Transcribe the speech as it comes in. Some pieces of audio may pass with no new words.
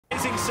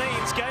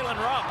scenes, Galen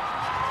Rupp,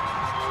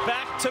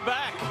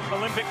 back-to-back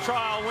Olympic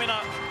trial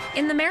winner.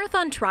 In the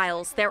marathon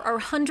trials, there are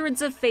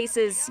hundreds of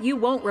faces you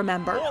won't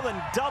remember. More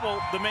than double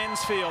the men's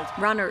field.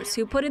 Runners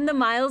who put in the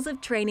miles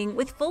of training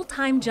with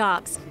full-time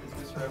jobs.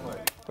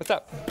 What's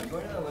up?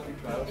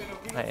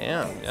 I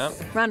am, yeah.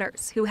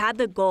 Runners who had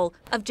the goal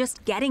of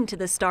just getting to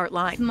the start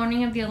line. It's the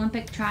morning of the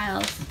Olympic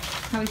trials.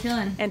 How are we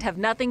feeling? And have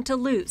nothing to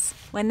lose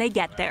when they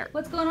get there.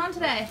 What's going on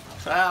today?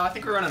 I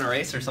think we're running a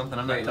race or something.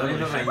 I'm not totally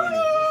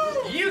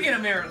sure. You get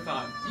a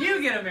marathon.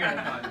 You get a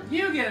marathon.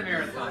 You get a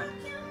marathon.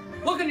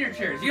 Look on your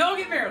chairs. You all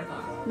get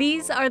marathon.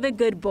 These are the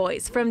good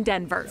boys from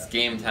Denver. It's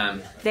game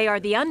time. They are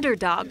the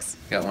underdogs.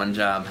 Got one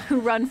job. Who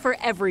run for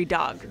every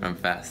dog. Run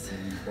fast.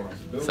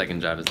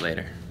 Second job is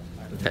later.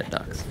 Pet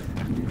dogs.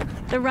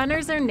 The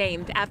runners are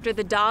named after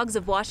the dogs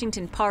of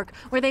Washington Park,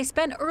 where they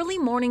spend early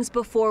mornings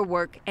before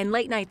work and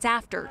late nights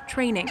after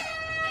training.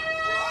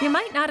 You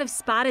might not have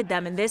spotted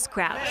them in this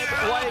crowd,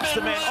 Waves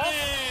the men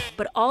off.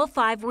 but all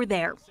 5 were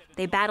there.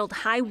 They battled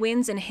high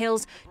winds and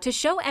hills to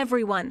show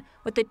everyone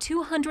what the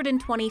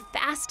 220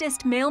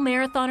 fastest male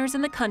marathoners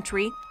in the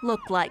country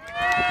look like.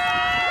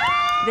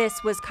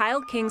 This was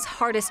Kyle King's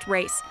hardest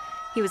race.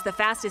 He was the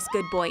fastest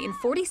good boy in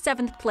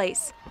 47th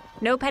place.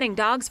 No petting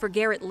dogs for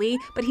Garrett Lee,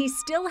 but he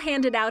still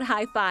handed out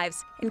high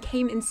fives and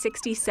came in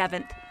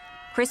 67th.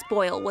 Chris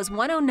Boyle was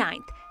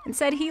 109th and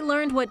said he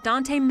learned what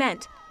Dante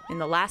meant in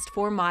the last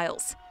 4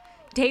 miles.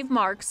 Dave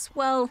Marks,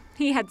 well,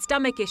 he had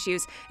stomach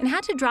issues and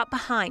had to drop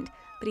behind,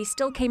 but he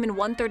still came in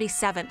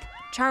 137th.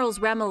 Charles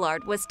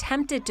Remillard was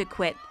tempted to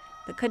quit,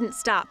 but couldn't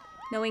stop,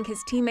 knowing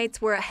his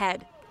teammates were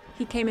ahead.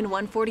 He came in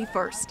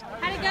 141st.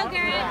 How'd it go,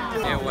 Garrett?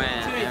 It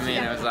went. I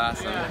mean, it was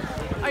awesome.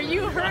 Are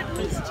you hurt?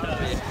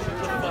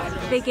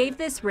 They gave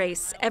this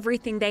race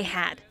everything they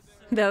had.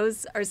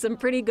 Those are some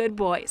pretty good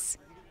boys.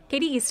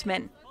 Katie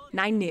Eastman,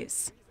 9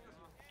 News.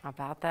 How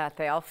about that?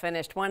 They all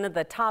finished. One of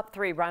the top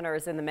 3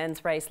 runners in the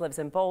men's race lives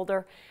in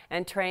Boulder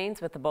and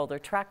trains with the Boulder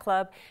Track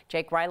Club.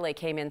 Jake Riley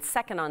came in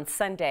 2nd on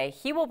Sunday.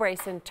 He will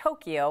race in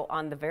Tokyo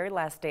on the very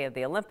last day of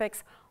the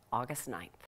Olympics, August 9th.